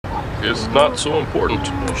is not so important.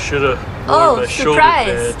 I should have worn Oh, my shoulder surprise!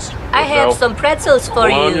 pads. I have now, some pretzels for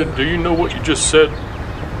Melania, you. do you know what you just said?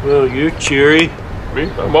 Well, you're cheery. Me?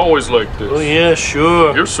 I'm always like this. Oh yeah,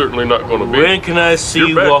 sure. You're certainly not going to be. When can I see You're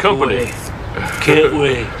you bad walk company. away? Can't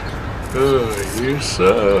wait. Oh, you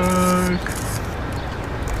suck.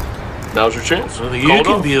 Now's your chance. Well, you Call it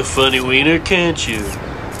can off. be a funny wiener, can't you?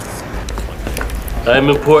 I'm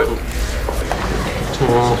important.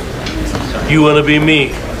 You want to be me,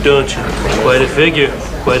 don't you? Quite a figure.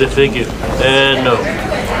 Quite a figure. And no.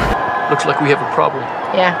 Looks like we have a problem.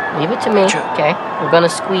 Yeah, leave it to me. Okay, we're gonna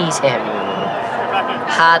squeeze him.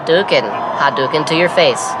 Hadouken. Hadouken to your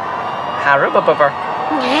face. Harubababa.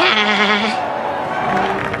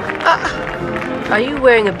 Are you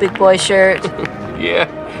wearing a big boy shirt? Yeah,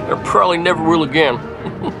 I probably never will again.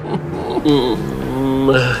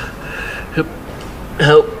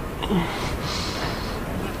 Help